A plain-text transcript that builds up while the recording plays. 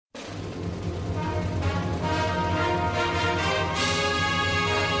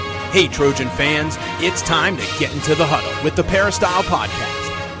Hey, Trojan fans, it's time to get into the huddle with the Peristyle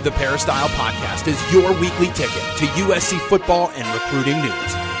Podcast. The Peristyle Podcast is your weekly ticket to USC football and recruiting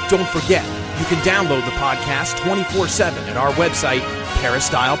news. Don't forget, you can download the podcast 24/7 at our website,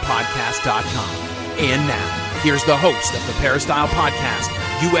 peristylepodcast.com. And now, here's the host of the Peristyle Podcast,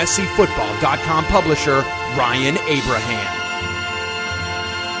 USCFootball.com publisher, Ryan Abraham.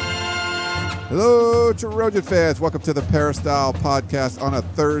 Hello, Trojan fans. Welcome to the Peristyle Podcast on a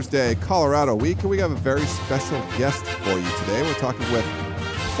Thursday, Colorado week. And we have a very special guest for you today. We're talking with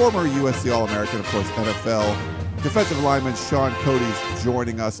former USC All-American, of course, NFL defensive lineman Shaun Cody's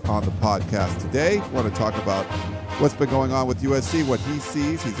joining us on the podcast today. We want to talk about what's been going on with USC, what he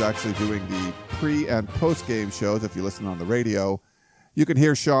sees. He's actually doing the pre- and post-game shows. If you listen on the radio, you can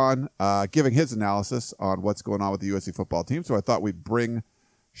hear Shaun giving his analysis on what's going on with the USC football team. So I thought we'd bring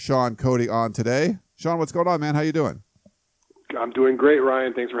Shaun Cody on today. Shaun, what's going on, man? How you doing? I'm doing great,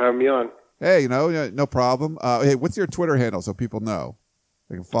 Ryan. Thanks for having me on. Hey, no problem. Hey, what's your Twitter handle so people know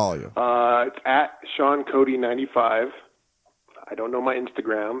they can follow you? It's at Shaun Cody 95. I don't know my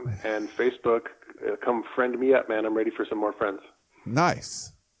Instagram and Facebook. Come friend me up, man. I'm ready for some more friends.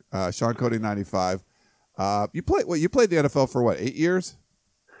 Nice, Shaun Cody 95. You played the NFL for what? 8 years?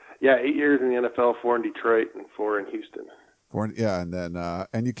 Yeah, 8 years in the NFL, 4 in Detroit and 4 in Houston. And then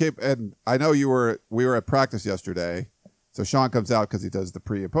and you came, and I know we were at practice yesterday. So Shaun comes out because he does the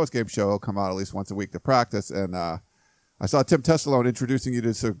pre and post game show. He'll come out at least once a week to practice, and I saw Tim Tessalone introducing you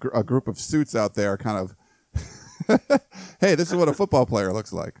to a group of suits out there, kind of. Hey, this is what a football player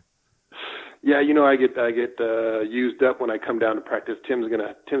looks like. Yeah, I get used up when I come down to practice. Tim's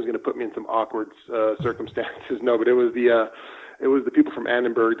gonna put me in some awkward circumstances. No, but it was the people from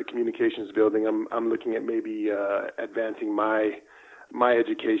Annenberg, the communications building. I'm looking at maybe advancing my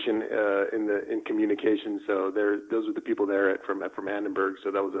education in communications. So those are the people there from Annenberg. So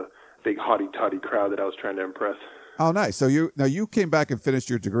that was a big haughty toddy crowd that I was trying to impress. Oh, nice. So you came back and finished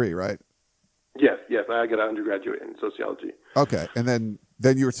your degree, right? Yes. I got an undergraduate in sociology. Okay, and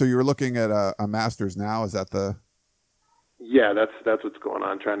then you were looking at a master's now. Is that the? Yeah, that's what's going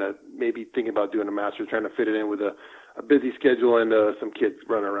on. Trying to maybe thinking about doing a master's, trying to fit it in with a busy schedule and some kids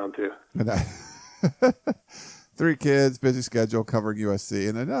running around too. And 3 kids, busy schedule, covering USC,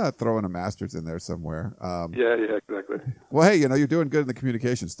 and then throwing a master's in there somewhere. Yeah, exactly. Well, hey, you're doing good in the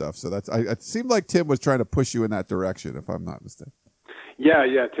communication stuff. So it seemed like Tim was trying to push you in that direction, if I'm not mistaken.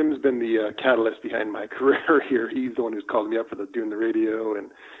 Yeah. Tim's been the catalyst behind my career here. He's the one who's called me up for doing the radio and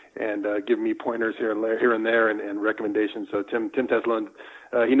giving me pointers here and there and recommendations. So Tim Tessalone,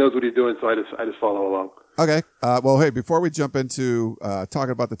 he knows what he's doing. So I just follow along. Okay. Well, hey, before we jump into talking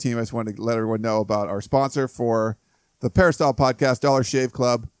about the team, I just wanted to let everyone know about our sponsor for the Peristyle Podcast, Dollar Shave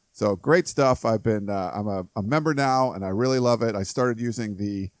Club. So great stuff. I'm a member now, and I really love it. I started using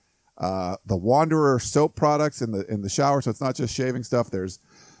the Wanderer soap products in the shower, so it's not just shaving stuff. There's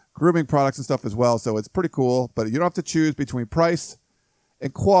grooming products and stuff as well. So it's pretty cool. But you don't have to choose between price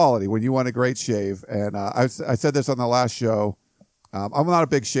and quality when you want a great shave. And I said this on the last show. I'm not a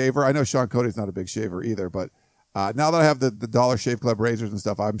big shaver. I know Shaun Cody's not a big shaver either, but now that I have the Dollar Shave Club razors and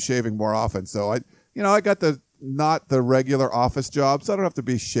stuff, I'm shaving more often. So I got not the regular office job, so I don't have to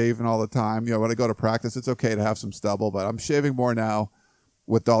be shaving all the time. When I go to practice, it's okay to have some stubble, but I'm shaving more now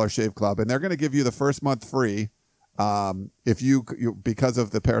with Dollar Shave Club, and they're going to give you the first month free if you because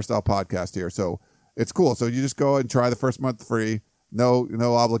of the Peristyle Podcast here. So it's cool. So you just go and try the first month free, no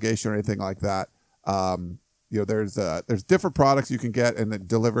obligation or anything like that. There's different products you can get and then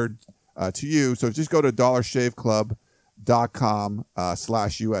delivered to you. So just go to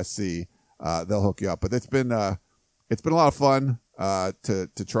dollarshaveclub.com/USC. They'll hook you up. But it's been a lot of fun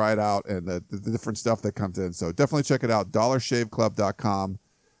to try it out and the different stuff that comes in. So definitely check it out.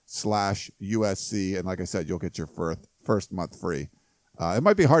 dollarshaveclub.com/USC. And like I said, you'll get your first month free. It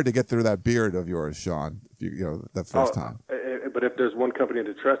might be hard to get through that beard of yours, Shaun, if that first time. But if there's one company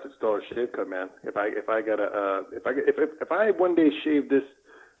to trust, it's Dollar Shave Club, man. If I one day shave this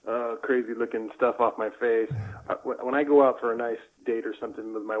crazy looking stuff off my face, when I go out for a nice date or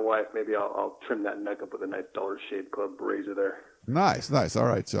something with my wife, maybe I'll trim that neck up with a nice Dollar Shave Club razor there. Nice. All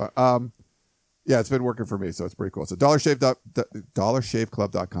right, Shaun. Yeah, it's been working for me, so it's pretty cool. So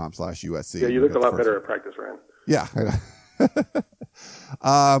dollarshaveclub.com/USC. Yeah, you look a lot better at practice, Ryan. Yeah.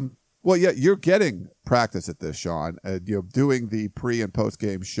 Well, yeah, you're getting practice at this, Shaun. Doing the pre and post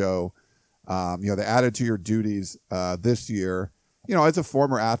game show. They added to your duties this year. As a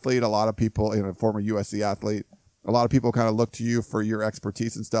former athlete, a lot of people, former USC athlete, a lot of people kind of look to you for your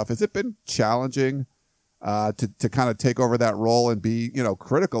expertise and stuff. Has it been challenging to kind of take over that role and be,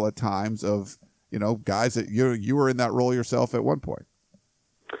 critical at times of, guys that you were in that role yourself at one point?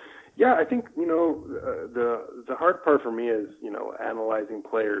 Yeah, I think, the hard part for me is, analyzing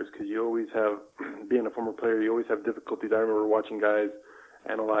players, because you always have, being a former player, you always have difficulties. I remember watching guys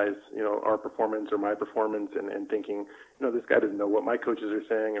analyze, our performance or my performance and thinking, this guy doesn't know what my coaches are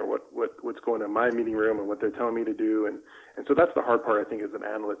saying or what's going on in my meeting room and what they're telling me to do. And so that's the hard part, I think, as an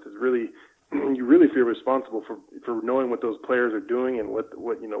analyst, is really, you really feel responsible for knowing what those players are doing and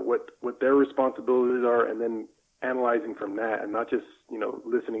what their responsibilities are, and then analyzing from that, and not just,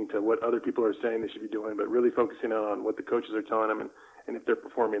 listening to what other people are saying they should be doing, but really focusing on what the coaches are telling them and if they're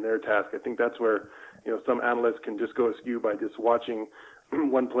performing their task. I think that's where, some analysts can just go askew by just watching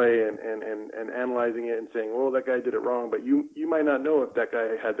one play and analyzing it and saying, well, that guy did it wrong, but you might not know if that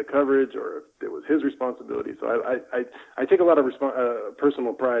guy had the coverage or if it was his responsibility. So I take a lot of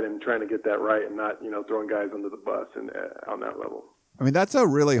personal pride in trying to get that right and not, throwing guys under the bus and on that level. I mean, that's a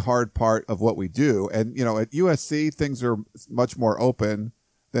really hard part of what we do. And, at USC, things are much more open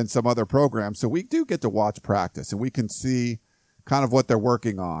than some other programs. So we do get to watch practice and we can see kind of what they're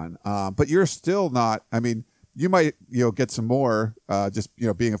working on. But you're still not, I mean, you might, get some more, just,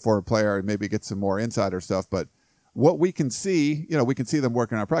 being a forward player and maybe get some more insider stuff. But what we can see, we can see them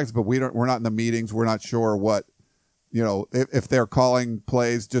working on practice, but we're not in the meetings. We're not sure what, if they're calling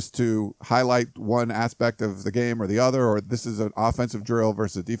plays just to highlight one aspect of the game or the other, or this is an offensive drill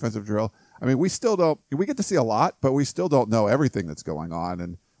versus a defensive drill. I mean, we get to see a lot, but we still don't know everything that's going on.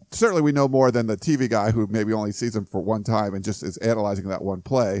 And certainly we know more than the TV guy who maybe only sees them for one time and just is analyzing that one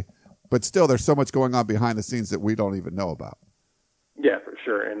play. But still, there's so much going on behind the scenes that we don't even know about. Yeah, for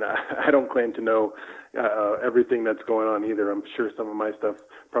sure. And I don't claim to know everything that's going on either. I'm sure some of my stuff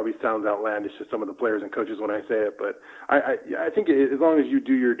probably sounds outlandish to some of the players and coaches when I say it. But I think as long as you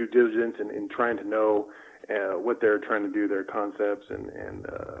do your due diligence in trying to know what they're trying to do, their concepts, and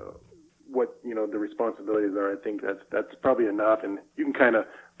what the responsibilities are, I think that's probably enough. And you can kind of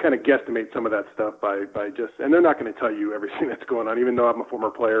guesstimate some of that stuff by just, and they're not going to tell you everything that's going on, even though I'm a former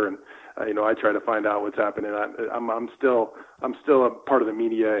player and I try to find out what's happening. I'm still a part of the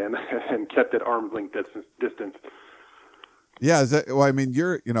media and kept at arm's length distance. Yeah, I mean,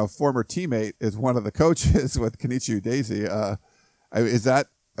 your former teammate is one of the coaches with Kenechi Udeze. Is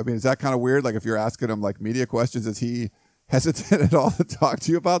that kind of weird? Like, if you're asking him like media questions, is he hesitant at all to talk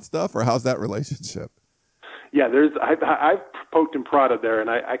to you about stuff, or how's that relationship? Yeah, I've poked and prodded there, and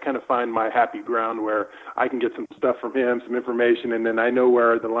I kind of find my happy ground where I can get some stuff from him, some information, and then I know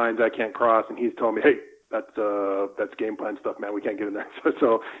where the lines I can't cross, and he's told me, hey, that's game plan stuff, man. We can't get in there.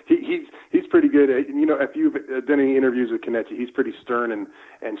 So he's pretty good. If you've done any interviews with Kenechi, he's pretty stern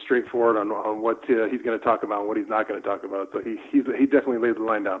and straightforward on what he's going to talk about and what he's not going to talk about. So he definitely lays the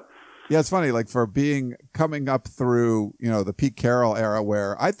line down. Yeah, it's funny, like for coming up through, the Pete Carroll era,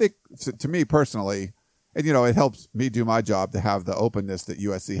 where I think, to me personally, and, it helps me do my job to have the openness that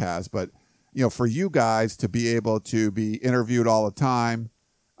USC has. But, for you guys to be able to be interviewed all the time,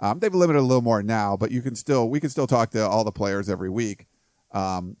 they've limited a little more now, but we can still talk to all the players every week.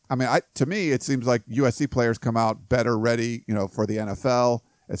 To me, it seems like USC players come out better ready, for the NFL.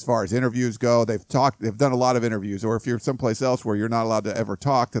 As far as interviews go, they've done a lot of interviews. Or if you're someplace else where you're not allowed to ever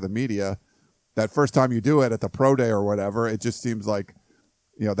talk to the media, that first time you do it at the pro day or whatever, it just seems like,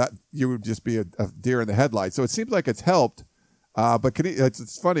 that you would just be a deer in the headlights. So it seems like it's helped. But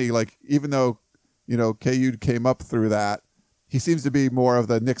it's funny, like, even though, KU came up through that, he seems to be more of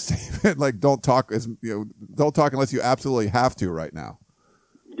the Nick Saban, like, don't talk unless you absolutely have to right now.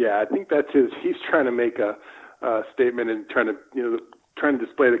 Yeah, I think that's he's trying to make a statement and trying to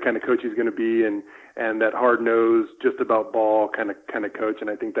display the kind of coach he's going to be and that hard-nosed, just about ball kind of coach. And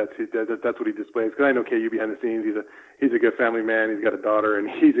I think that's what he displays. Because I know KU behind the scenes, he's a good family man. He's got a daughter, and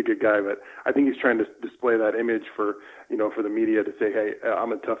he's a good guy. But I think he's trying to display that image for the media to say, hey,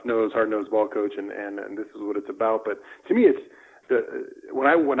 I'm a tough-nosed, hard-nosed ball coach, and this is what it's about. But to me, it's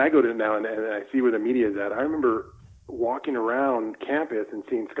when I go to now and I see where the media is at. I remember walking around campus and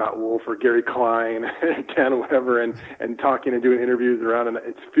seeing Scott Wolf or Gary Klein and Dan Weber and talking and doing interviews around, and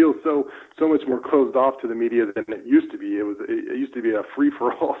it feels so much more closed off to the media than it used to be. It used to be a free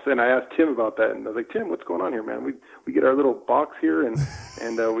for all. And I asked Tim about that, and I was like, Tim, what's going on here, man? We get our little box here, and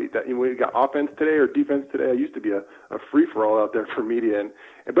we got offense today or defense today. It used to be a free for all out there for media,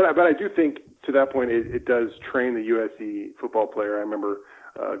 but I do think to that point it does train the USC football player. I remember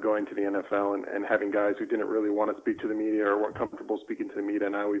going to the NFL and having guys who didn't really want to speak to the media or weren't comfortable speaking to the media,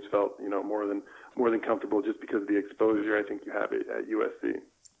 and I always felt more than comfortable just because of the exposure I think you have at USC.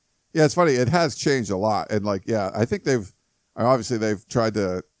 Yeah, it's funny. It has changed a lot, and I think they've tried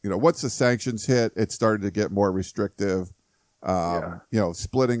to once the sanctions hit, it started to get more restrictive.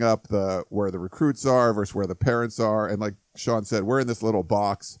 Splitting up where the recruits are versus where the parents are, and like Shaun said, we're in this little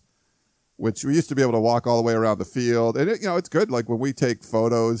box. which we used to be able to walk all the way around the field. And, it's good. Like when we take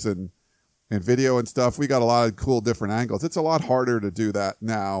photos and video and stuff, we got a lot of cool different angles. It's a lot harder to do that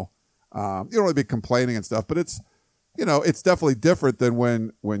now. You don't really be complaining and stuff, but it's definitely different than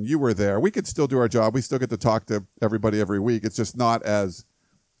when you were there. We could still do our job. We still get to talk to everybody every week. It's just not as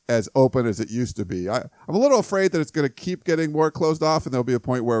open as it used to be. I'm a little afraid that it's going to keep getting more closed off, and there'll be a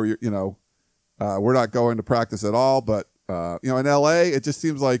point where we're not going to practice at all. But in LA, it just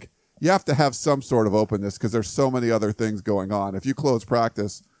seems like you have to have some sort of openness because there's so many other things going on. If you close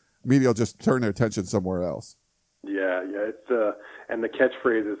practice, media will just turn their attention somewhere else. Yeah, it's and the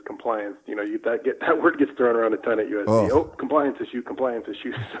catchphrase is compliance. That word gets thrown around a ton at USC. Oh, compliance issue.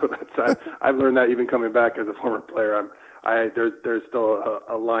 So I've learned that even coming back as a former player. There's still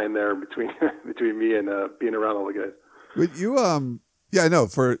a line there between me and being around all the guys. Would you I know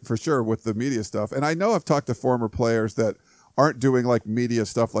for sure with the media stuff, and I know I've talked to former players that aren't doing like media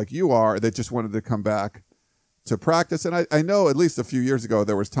stuff like you are. They just wanted to come back to practice. And I know at least a few years ago,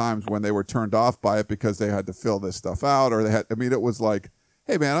 there was times when they were turned off by it because they had to fill this stuff out, or it was like,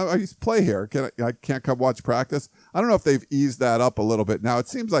 hey man, I used to play here. I can't come watch practice. I don't know if they've eased that up a little bit. Now it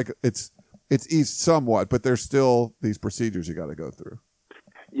seems like it's eased somewhat, but there's still these procedures you got to go through.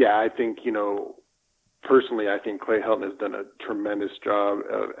 Yeah. I think, personally, I think Clay Helton has done a tremendous job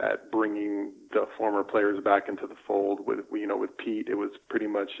at bringing the former players back into the fold. With Pete, it was pretty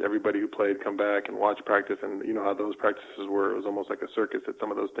much everybody who played come back and watch practice, and you know how those practices were. It was almost like a circus at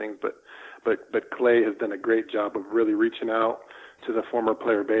some of those things. But Clay has done a great job of really reaching out to the former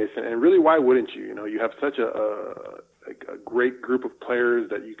player base, and really, why wouldn't you? You have such a great group of players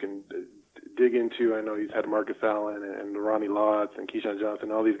that you can dig into. I know he's had Marcus Allen and Ronnie Lotz and Keyshawn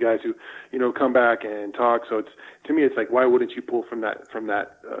Johnson, all these guys who, come back and talk. So to me, it's like, why wouldn't you pull from that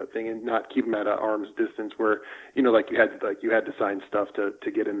thing and not keep them at an arm's distance where, like you had to sign stuff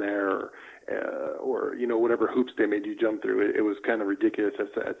to get in there or whatever hoops they made you jump through. It was kind of ridiculous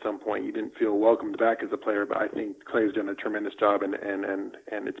at some point. You didn't feel welcomed back as a player, but I think Clay's done a tremendous job and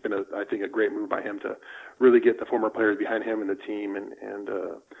it's been I think a great move by him to really get the former players behind him and the team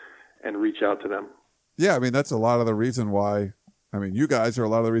and reach out to them. Yeah, I mean, that's a lot of the reason why. I mean, you guys are a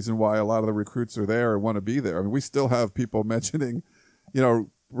lot of the reason why a lot of the recruits are there and want to be there. I mean, we still have people mentioning,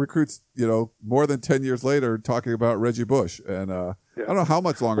 recruits, more than 10 years later talking about Reggie Bush. And I don't know how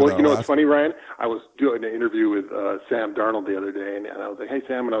much longer. Well, it's funny, Ryan. I was doing an interview with Sam Darnold the other day, and I was like, hey,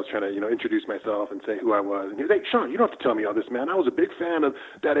 Sam, and I was trying to, introduce myself and say who I was. And he was like, Shaun, you don't have to tell me all this, man. I was a big fan of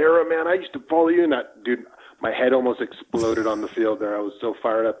that era, man. I used to follow you. And that dude, my head almost exploded on the field there. I was so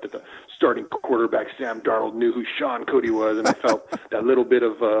fired up that the starting quarterback, Sam Darnold, knew who Shaun Cody was, and I felt that little bit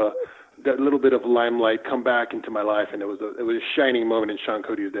of limelight come back into my life, and it was a shining moment in Shaun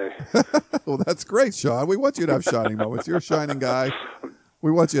Cody's day. Well, that's great, Shaun. We want you to have shining moments. You're a shining guy.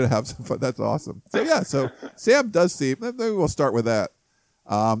 We want you to have some fun. That's awesome. So Sam does seem. Maybe we'll start with that.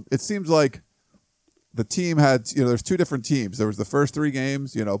 It seems like the team had, there's two different teams. There was the first three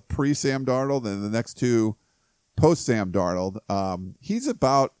games, pre-Sam Darnold, and the next two post-Sam Darnold. He's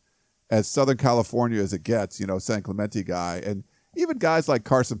about as Southern California as it gets, San Clemente guy. And even guys like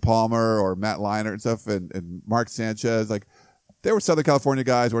Carson Palmer or Matt Leinart and stuff and Mark Sanchez, like they were Southern California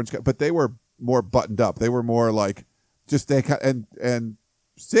guys, but they were more buttoned up. They were more like and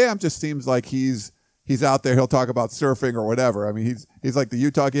Sam just seems like he's out there. He'll talk about surfing or whatever. I mean, he's like the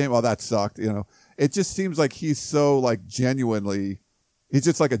Utah game. Oh, that sucked. It just seems like he's so like genuinely, he's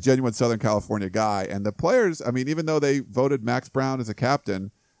just like a genuine Southern California guy. And the players, I mean, even though they voted Max Brown as a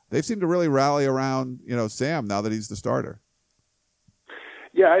captain, they've seemed to really rally around, Sam now that he's the starter.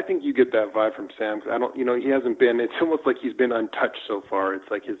 Yeah, I think you get that vibe from Sam. I don't, he hasn't been, it's almost like he's been untouched so far. It's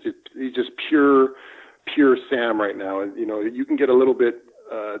like he's just pure Sam right now. And, you can get a little bit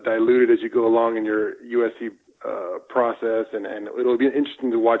diluted as you go along in your USC process. And it'll be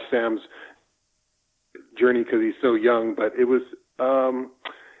interesting to watch Sam's journey because he's so young, but it was,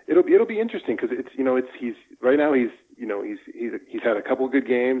 it'll be interesting because he's right now he's had a couple of good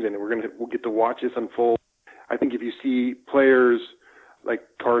games and we'll get to watch this unfold. I think if you see players like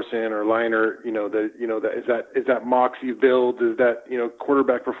Carson or Leinart, is that moxie build, is that,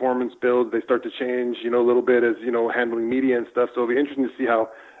 quarterback performance build, they start to change, a little bit as, handling media and stuff. So it'll be interesting to see how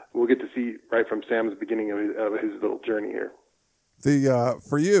we'll get to see right from Sam's beginning of his little journey here.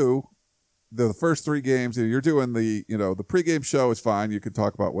 For you, the first three games, you're doing the pregame show is fine. You can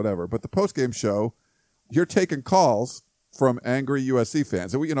talk about whatever, but the postgame show, you're taking calls from angry USC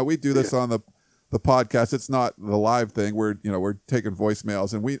fans. And we do this on the podcast. It's not the live thing. We're taking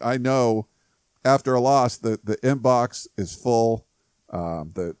voicemails, and I know after a loss, the inbox is full.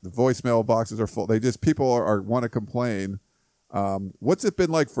 The voicemail boxes are full. People are want to complain. What's it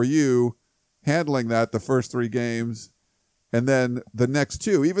been like for you handling that the first 3 games, and then the next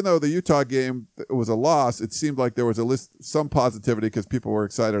 2. Even though the Utah game was a loss, it seemed like there was some positivity because people were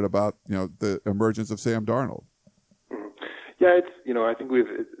excited about the emergence of Sam Darnold. Yeah, it's I think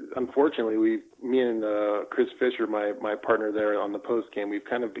unfortunately me and Chris Fisher, my partner there on the post game, we've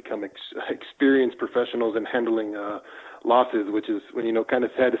kind of become experienced professionals in handling losses, which is kind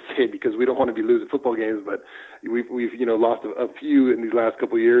of sad to say because we don't want to be losing football games, but we've lost a few in these last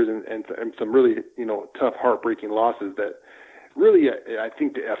couple of years and some really tough, heartbreaking losses that really I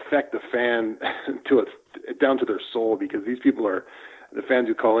think affect the fan down to their soul, because these people the fans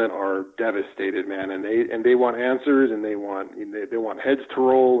who call in are devastated, man, and they want answers, and they want heads to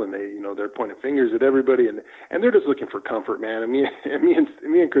roll, and they're pointing fingers at everybody, and they're just looking for comfort, man. And me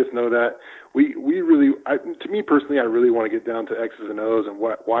and Chris know that. We really, to me personally, I really want to get down to X's and O's and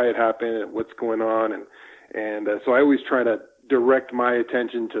why it happened and what's going on, and so I always try to direct my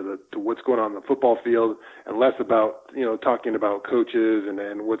attention to what's going on the football field, and less about talking about coaches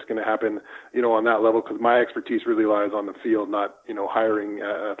and what's going to happen on that level, because my expertise really lies on the field, not hiring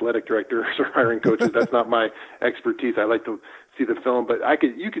athletic directors or hiring coaches. That's not my expertise. I like to see the film, but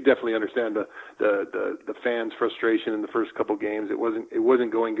you could definitely understand the fans' frustration in the first couple games. It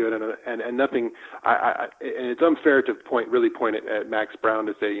wasn't going good, and nothing. And it's unfair to point it at Max Brown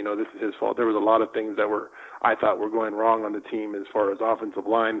to say this is his fault. There was a lot of things that I thought were going wrong on the team as far as offensive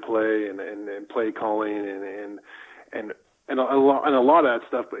line play and play calling and a lot of that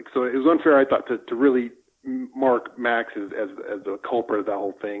stuff. So it was unfair, I thought, to really mark Max as the culprit of that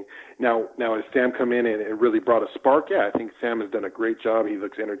whole thing. Now has Sam come in and it really brought a spark? Yeah, I think Sam has done a great job. He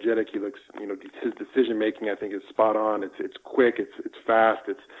looks energetic. He looks, his decision making, I think, is spot on. It's quick. It's fast.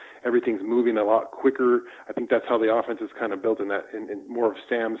 Everything's moving a lot quicker. I think that's how the offense is kind of built in more of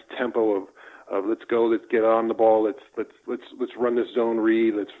Sam's tempo of let's go, let's get on the ball, let's run this zone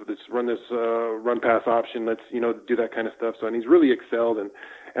read, let's run this run pass option, let's do that kind of stuff. So, and he's really excelled, and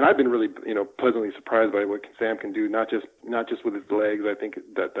I've been really pleasantly surprised by what Sam can do, not just with his legs. I think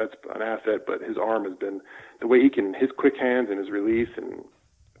that's an asset, but his arm has been, the way his quick hands and his release and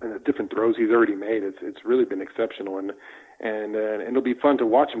the different throws he's already made. It's really been exceptional, and it'll be fun to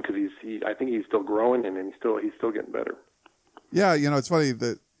watch him because I think he's still growing and he's still getting better. Yeah, it's funny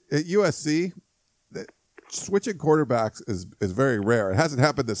that at USC, switching quarterbacks is very rare. It hasn't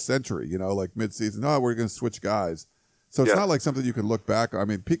happened this century, like midseason. No, we're going to switch guys. So it's not like something you can look back on. I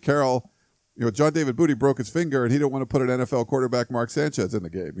mean, Pete Carroll, John David Booty broke his finger, and he didn't want to put an NFL quarterback, Mark Sanchez, in the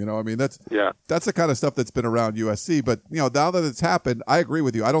game. I mean, that's the kind of stuff that's been around USC. But, now that it's happened, I agree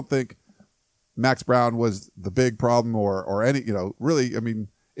with you. I don't think Max Brown was the big problem or any, really, I mean,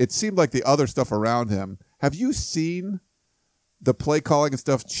 it seemed like the other stuff around him. Have you seen the play calling and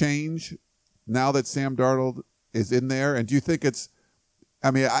stuff change now that Sam Darnold is in there? And do you think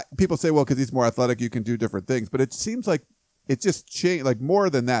people say, well, because he's more athletic, you can do different things, but it seems like it just changed, like more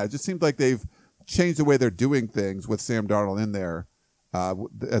than that. It just seems like they've changed the way they're doing things with Sam Darnold in there,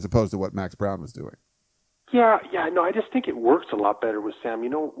 as opposed to what Max Brown was doing. Yeah, no, I just think it works a lot better with Sam.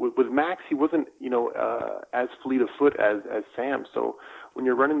 With Max, he wasn't, as fleet of foot as Sam. So when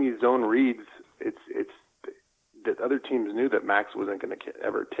you're running these zone reads, it's that other teams knew that Max wasn't going to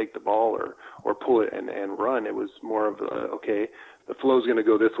ever take the ball or pull it and run. It was more of okay, the flow's going to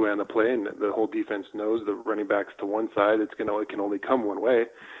go this way on the play, and the whole defense knows the running back's to one side. It can only come one way.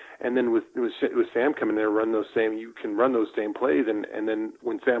 And then with Sam coming there, you can run those same plays, and then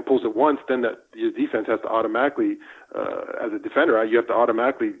when Sam pulls it once, then your defense has to automatically, as a defender, you have to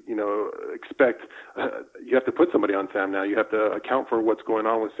automatically, expect, you have to put somebody on Sam now. You have to account for what's going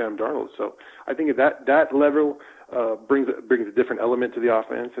on with Sam Darnold. So I think that level brings a different element to the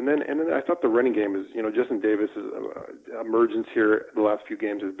offense. And then I thought the running game is, Justin Davis' emergence here the last few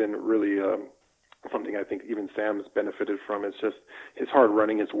games has been really something I think even Sam's benefited from. It's just his hard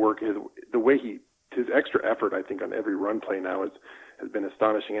running, his work, the way his extra effort, I think, on every run play now has been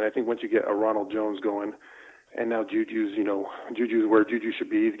astonishing. And I think once you get a Ronald Jones going, and now Juju's where Juju should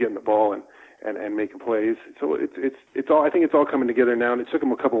be. He's getting the ball and making plays. So it's all, I think it's all coming together now, and it took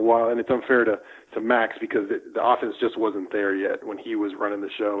him a couple while, and it's unfair to Max because the offense just wasn't there yet when he was running the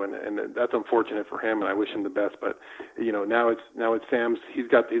show, and that's unfortunate for him, and I wish him the best. But now it's Sam's. He's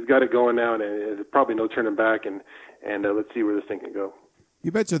got it going now, and it's probably no turning back, and let's see where this thing can go.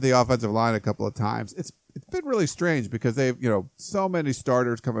 You mentioned the offensive line a couple of times. It's been really strange because they've so many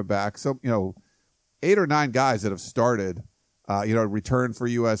starters coming back. So 8 or 9 guys that have started, return for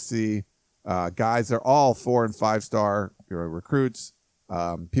USC. Guys are all 4- and 5-star recruits.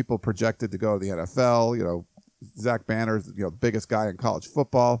 People projected to go to the NFL. Zach Banner's biggest guy in college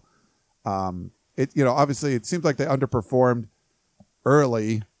football. Obviously it seems like they underperformed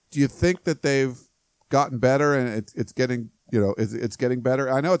early, do you think that they've gotten better and it's getting, it's getting better?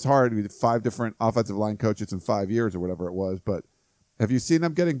 I know it's hard with 5 different offensive line coaches in 5 years or whatever it was, but have you seen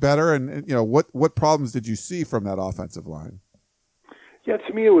them getting better? And what problems did you see from that offensive line? Yeah,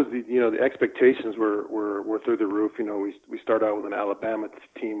 to me it was the expectations were through the roof. We start out with an Alabama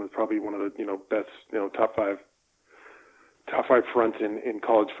team with probably one of the best top five fronts in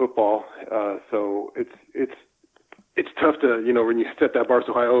college football. So it's tough to when you set that bar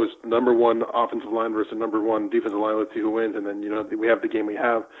so high. Oh, it's number 1 offensive line versus number 1 defensive line. Let's see who wins, and then we have the game we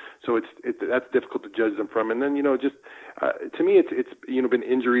have. So that's difficult to judge them from. And then just to me it's been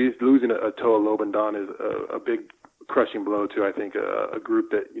injuries. Losing a Toa Lobendon is a big crushing blow to, I think, a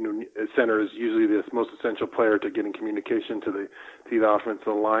group that a center is usually the most essential player to getting communication to the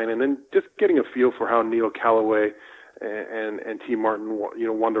offensive line, and then just getting a feel for how Neil Callaway and T. Martin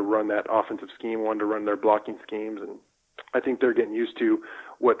wanted to run that offensive scheme, wanted to run their blocking schemes, and I think they're getting used to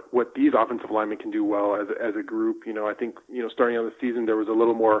what these offensive linemen can do well as a group. I think starting out the season there was a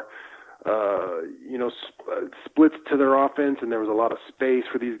little more splits to their offense, and there was a lot of space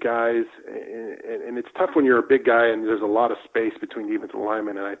for these guys. And it's tough when you're a big guy and there's a lot of space between defensive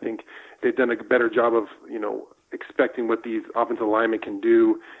linemen. And I think they've done a better job of, expecting what these offensive linemen can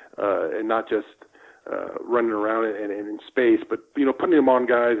do, and not just running around and in space, but putting them on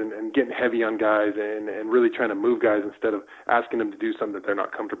guys and getting heavy on guys and really trying to move guys instead of asking them to do something that they're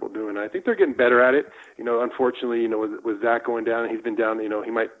not comfortable doing. And I think they're getting better at it. Unfortunately, with Zach going down, he's been down.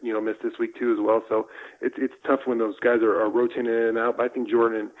 He might miss this week too as well. So it's tough when those guys are rotating in and out. But I think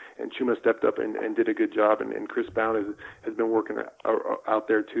Jordan and Chuma stepped up and did a good job, and Chris Bound has been working out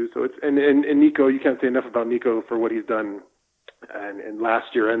there too. So it's and Nico, you can't say enough about Nico for what he's done. And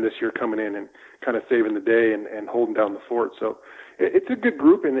last year and this year coming in and kind of saving the day and holding down the fort. So it's a good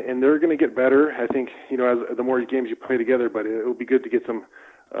group, and they're going to get better. I think, as the more games you play together, but it will be good to get some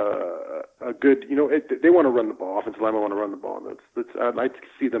a good, they want to run the ball. Offensive linemen want to run the ball. I'd like to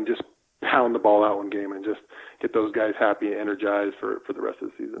see them just pound the ball out one game and just get those guys happy and energized for the rest of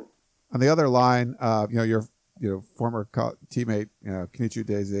the season. On the other line, your former teammate, Kenechi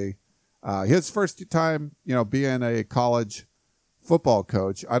Udeze, his first time, being a college football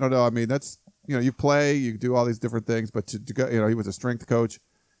coach. I don't know. I mean, that's, you play, you do all these different things, but to go, he was a strength coach,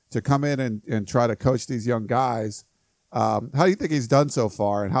 to come in and try to coach these young guys. How do you think he's done so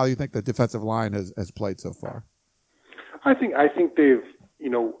far, and how do you think the defensive line has played so far? I think they've,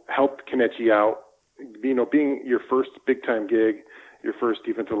 helped Kenechi out. Being your first big time gig, your first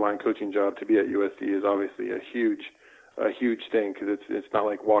defensive line coaching job to be at USC is obviously a huge thing, because it's not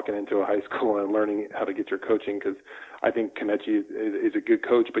like walking into a high school and learning how to get your coaching, because I think Kenechi is a good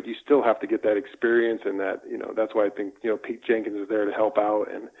coach, but you still have to get that experience, and that, that's why I think, Pete Jenkins is there to help out,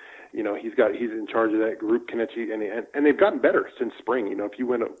 and, he's in charge of that group, Kenechi, and they've gotten better since spring. If you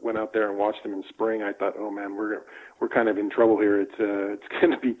went out there and watched them in spring, I thought, oh man, we're kind of in trouble here. It's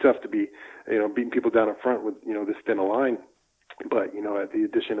going to be tough to be, beating people down up front with, this thin a line. But, at the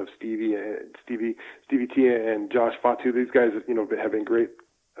addition of Stevie T and Josh Fatu, these guys, have been great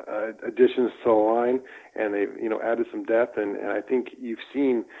additions to the line, and they've, added some depth. And I think you've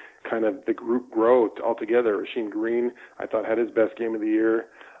seen kind of the group grow altogether. Rasheem Green, I thought, had his best game of the year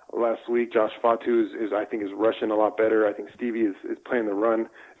last week. Josh Fatu is rushing a lot better. I think Stevie is playing the run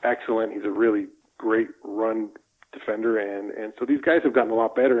excellent. He's a really great run defender. And so these guys have gotten a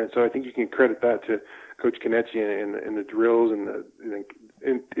lot better. And so I think you can credit that to Coach Kenechi and the drills and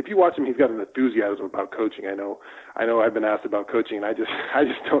if you watch him, he's got an enthusiasm about coaching. I know I've been asked about coaching, and I just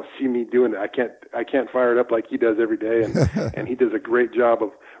don't see me doing it. I can't fire it up like he does every day, and he does a great job of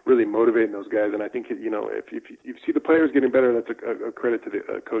really motivating those guys. And I think, if you see the players getting better, that's a credit to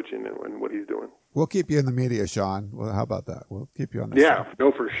the coaching and what he's doing. We'll keep you in the media, Shaun. Well, how about that? We'll keep you on this. Yeah,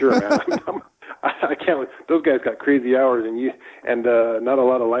 no, for sure, man. I can't. Those guys got crazy hours, and not a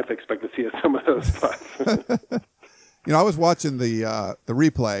lot of life expectancy at some of those spots. I was watching the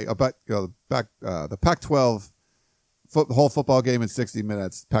replay about the Pac-12 the whole football game in 60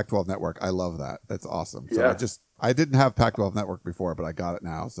 minutes. Pac-12 Network. I love that. That's awesome. So yeah. I didn't have Pac-12 Network before, but I got it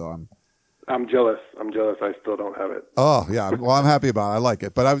now. So I'm jealous. I still don't have it. Oh yeah. Well, I'm happy about it. I like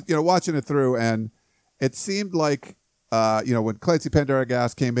it. But I was watching it through, and it seemed like when Clancy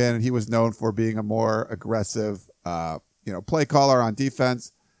Pendergast came in, and he was known for being a more aggressive play caller on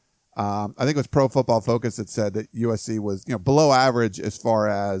defense. I think it was Pro Football Focus that said that USC was below average as far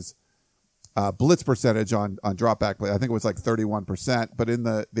as blitz percentage on drop back play. I think it was like 31%, but in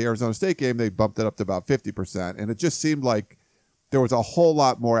the Arizona State game they bumped it up to about 50%, and it just seemed like there was a whole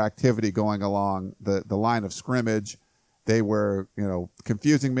lot more activity going along the line of scrimmage. They were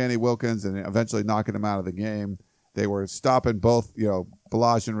confusing Manny Wilkins and eventually knocking him out of the game. They were stopping both,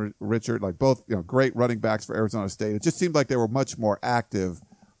 Balaj and Richard, like both, great running backs for Arizona State. It just seemed like they were much more active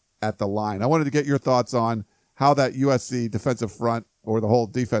at the line. I wanted to get your thoughts on how that USC defensive front or the whole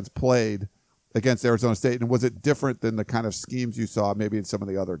defense played against Arizona State, and was it different than the kind of schemes you saw maybe in some of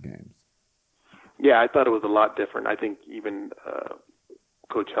the other games? Yeah, I thought it was a lot different. I think even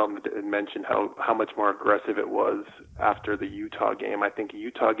Coach Helm had mentioned how much more aggressive it was after the Utah game. I think the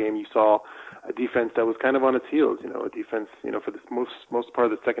Utah game, you saw a defense that was kind of on its heels. A defense, for the most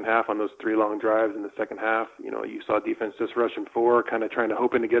part of the second half on those 3 long drives in the second half. You saw defense just rushing 4, kind of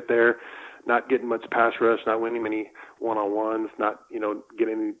hoping to get there, not getting much pass rush, not winning many one-on-ones, not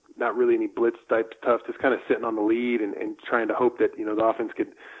getting not really any blitz type stuff, just kind of sitting on the lead and trying to hope that the offense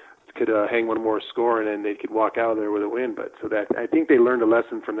could hang one more score and then they could walk out of there with a win. But so that I think they learned a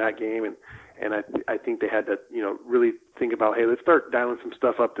lesson from that game, and I think they had to really think about, hey, let's start dialing some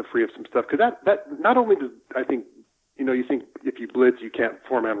stuff up to free up some stuff, because that not only does I think you think if you blitz you can't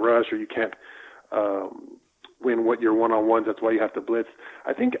 4-man rush or you can't win what your one-on-ones, that's why you have to blitz.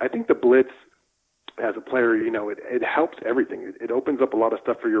 I think the blitz as a player, it helps everything. It opens up a lot of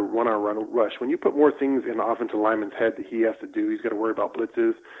stuff for your one-on-one rush. When you put more things in the offensive lineman's head that he has to do, he's got to worry about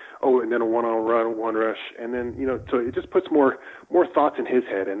blitzes, and then a one-on-run, one rush, and then, so it just puts more thoughts in his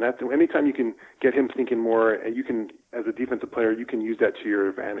head. And that's anytime you can get him thinking more, and you can, as a defensive player, you can use that to your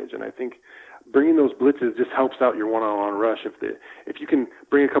advantage. And I think bringing those blitzes just helps out your one-on-one rush. If you can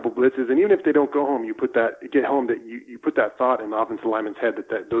bring a couple blitzes, and even if they don't go home, you put that thought in the offensive lineman's head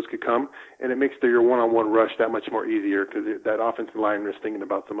that those could come, and it makes your one-on-one rush that much more easier, because that offensive lineman is thinking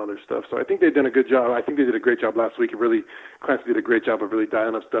about some other stuff. So I think they've done a good job. I think they did a great job last week. Clancy did a great job of really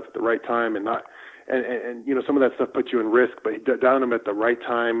dialing up stuff at the right time, and some of that stuff puts you in risk, but dialing them at the right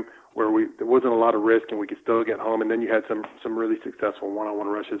time where there wasn't a lot of risk and we could still get home. And then you had some really successful one-on-one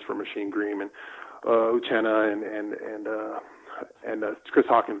rushes for Machine Green and Uchenna and Chris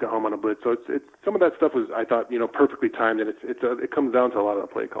Hawkins got home on a blitz. So it's some of that stuff was, I thought, perfectly timed, and it comes down to a lot of the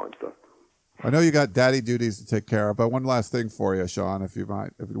play calling stuff. I know you got daddy duties to take care of, but one last thing for you, Shaun, if you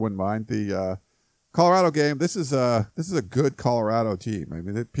wouldn't mind. The Colorado game, this is a good Colorado team. I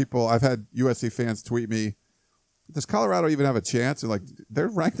mean, I've had USC fans tweet me, does Colorado even have a chance? And like, they're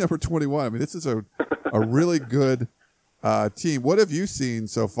ranked number 21. I mean, this is a really good team. What have you seen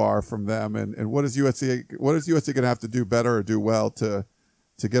so far from them, and what is USC going to have to do better or do well to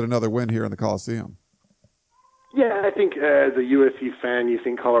get another win here in the Coliseum? Yeah, I think as a USC fan, you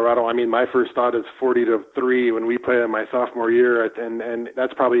think Colorado. I mean, my first thought is 40-3 when we played in my sophomore year, and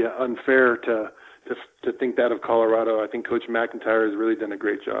that's probably unfair to think that of Colorado. I think Coach McIntyre has really done a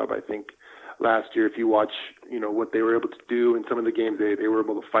great job. I think last year, if you watch, what they were able to do in some of the games, they were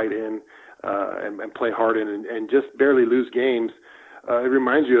able to fight in and play hard in and just barely lose games. It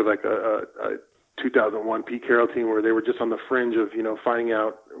reminds you of like a 2001 Pete Carroll team where they were just on the fringe of, finding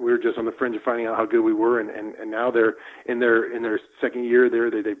out. We were just on the fringe of finding out how good we were, and now they're in their second year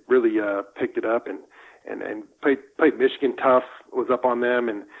there. They really picked it up and played Michigan tough, was up on them,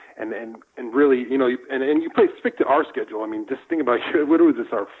 and really, and you stick to our schedule. I mean, just think about what was this,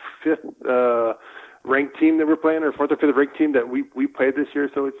 our 5th ranked team that we're playing, or 4th or 5th ranked team that we played this year.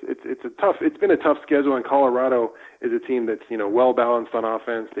 So it's been a tough schedule, and Colorado is a team that's well balanced on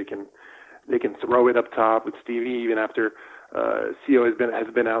offense. They can throw it up top with Stevie even after CO has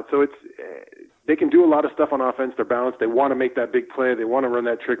been out. So they can do a lot of stuff on offense. They're balanced. They want to make that big play. They want to run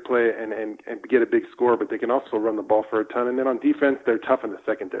that trick play and get a big score, but they can also run the ball for a ton. And then on defense, they're tough in the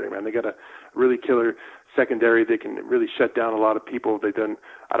secondary, man. They got a really killer secondary. They can really shut down a lot of people. They've done,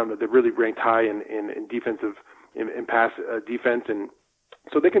 they're really ranked high in defensive, in pass defense. And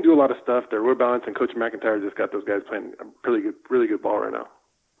so they can do a lot of stuff. They're well balanced, and Coach McIntyre just got those guys playing a really good ball right now.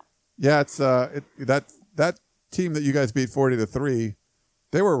 Yeah, it's that team that you guys beat 40-3.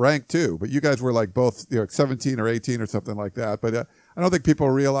 They were ranked too, but you guys were like both 17 or 18 or something like that. But I don't think people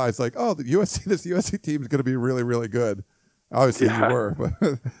realize this USC team is going to be really, really good. Obviously, you were,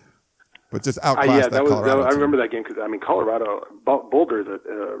 but just outclassed that Colorado. I remember that game because Colorado Boulder is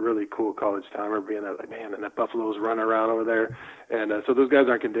a really cool college town. I remember being there, like, man, and that Buffalo's running around over there, and so those guys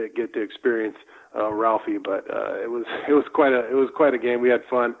aren't going to get to experience Ralphie, but it was quite a game. We had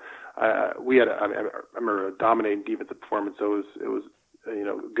fun. I remember a dominating defensive performance, so it was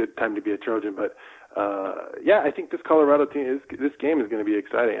a good time to be a Trojan. But I think this Colorado team this game is going to be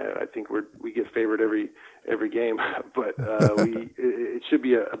exciting. I think we get favored every game, but it should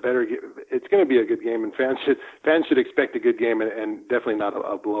be a better game. It's going to be a good game, and fans should expect a good game and definitely not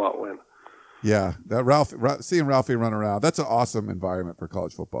a blowout win. Yeah, seeing Ralphie run around, that's an awesome environment for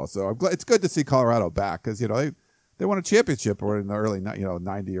college football. So I'm glad, it's good to see Colorado back because they won a championship or in the early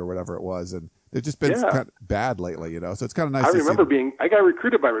 90 or whatever it was, and They've just been kind of bad lately, so it's kind of nice. I remember I got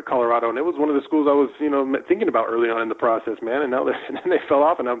recruited by Colorado, and it was one of the schools I was, thinking about early on in the process, man. And now and then they fell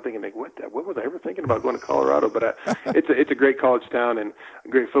off, and I'm thinking, like, what was I ever thinking about going to Colorado? But it's a great college town and a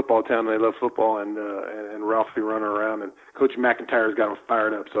great football town, and I love football, and Ralphie running around, and Coach McIntyre's got them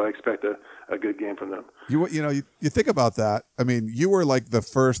fired up, so I expect a good game from them. You think about that. I mean, you were like the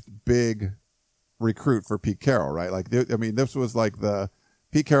first big recruit for Pete Carroll, right? Like, this was like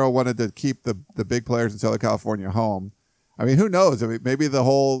Pete Carroll wanted to keep the big players in Southern California home. I mean, who knows? I mean, maybe the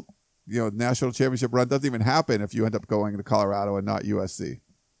whole, national championship run doesn't even happen if you end up going to Colorado and not USC.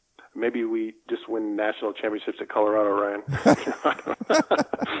 Maybe we just win national championships at Colorado, Ryan.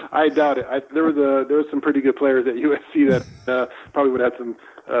 I doubt it. There was some pretty good players at USC that probably would have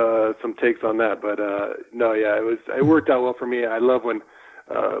some takes on that. But no, yeah, it worked out well for me. I love when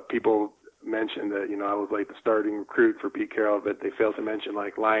people mentioned that I was like the starting recruit for Pete Carroll, but they failed to mention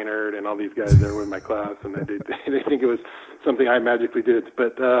like Leinart and all these guys that were in my class, and they think it was something I magically did.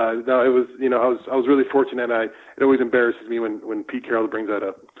 But no, it was I was really fortunate. It always embarrasses me when Pete Carroll brings that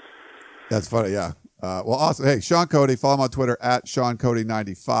up. That's funny, yeah. Well, awesome. Hey, Shaun Cody, follow him on Twitter at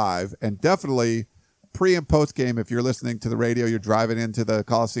ShaunCody95, and definitely pre and post game if you're listening to the radio, you're driving into the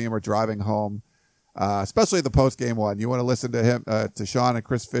Coliseum or driving home, especially the post game one. You want to listen to him, to Shaun and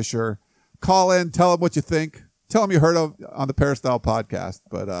Chris Fisher. Call in, tell them what you think. Tell them you heard on the Peristyle podcast.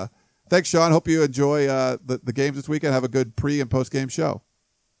 But thanks, Shaun. Hope you enjoy the games this weekend. Have a good pre- and post-game show.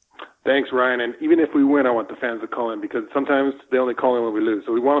 Thanks, Ryan. And even if we win, I want the fans to call in because sometimes they only call in when we lose.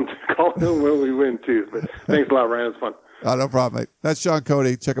 So we want them to call in when we win, too. But thanks a lot, Ryan. It was fun. No problem, mate. That's Shaun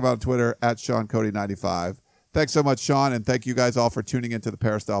Cody. Check him out on Twitter at ShaunCody95. Thanks so much, Shaun, and thank you guys all for tuning into the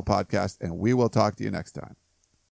Peristyle podcast, and we will talk to you next time.